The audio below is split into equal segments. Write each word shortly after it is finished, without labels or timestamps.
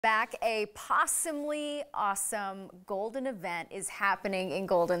Back, a possumly awesome golden event is happening in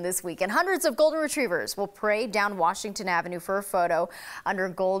Golden this week, and hundreds of golden retrievers will parade down Washington Avenue for a photo under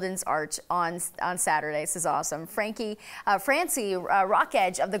Golden's Arch on Saturday. This is awesome. Francie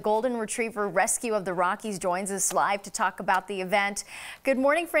Rockedge of the Golden Retriever Rescue of the Rockies joins us live to talk about the event. Good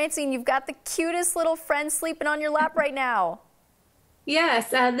morning, Francie, and you've got the cutest little friend sleeping on your lap right now. Yes,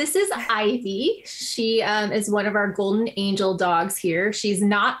 this is Ivy. She is one of our golden angel dogs here. She's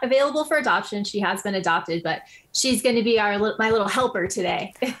not available for adoption. She has been adopted, but she's going to be my little helper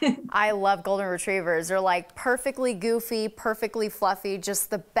today. I love golden retrievers. They're like perfectly goofy, perfectly fluffy,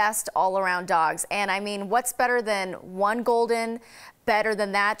 just the best all-around dogs. And I mean, what's better than one golden? Better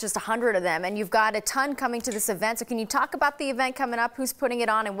than that, just 100 of them. And you've got a ton coming to this event. So can you talk about the event coming up, who's putting it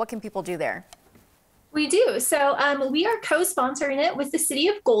on, and what can people do there? We do. So we are co-sponsoring it with the City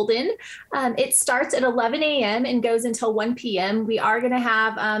of Golden. It starts at 11 a.m. and goes until 1 p.m. We are going to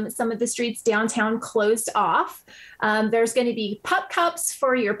have some of the streets downtown closed off. There's going to be pup cups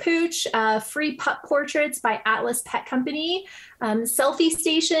for your pooch, free pup portraits by Atlas Pet Company, selfie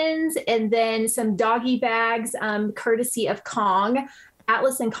stations, and then some doggy bags courtesy of Kong.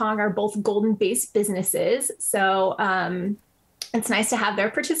 Atlas and Kong are both golden-based businesses. So it's nice to have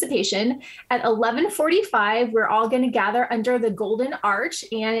their participation. At 11:45, we're all going to gather under the Golden Arch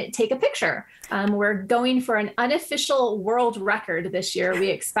and take a picture. We're going for an unofficial world record this year. We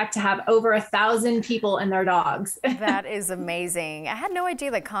expect to have over 1,000 people and their dogs. That is amazing. I had no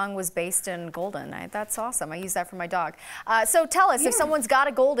idea that Kong was based in Golden. That's awesome. I use that for my dog. So tell us, if someone's got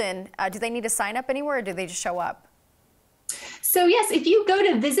a Golden, do they need to sign up anywhere, or do they just show up? So yes, if you go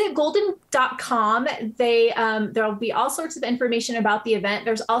to visitgolden.com, there'll be all sorts of information about the event.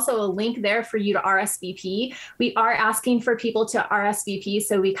 There's also a link there for you to RSVP. We are asking for people to RSVP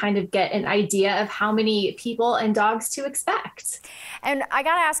so we kind of get an idea of how many people and dogs to expect. And I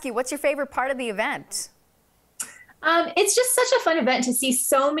got to ask you, what's your favorite part of the event? It's just such a fun event to see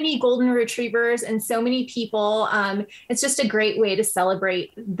so many golden retrievers and so many people. It's just a great way to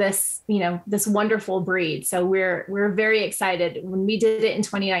celebrate this, this wonderful breed. So we're very excited. When we did it in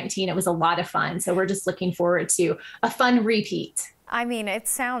 2019, it was a lot of fun. So we're just looking forward to a fun repeat. I mean, it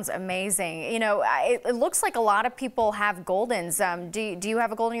sounds amazing. It looks like a lot of people have Goldens. Do you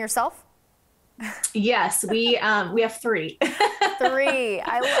have a Golden yourself? Yes, we have 3. 3.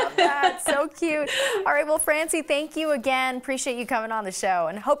 I love that. So cute. All right. Well, Francie, thank you again. Appreciate you coming on the show,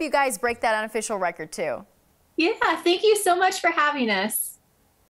 and hope you guys break that unofficial record too. Yeah. Thank you so much for having us.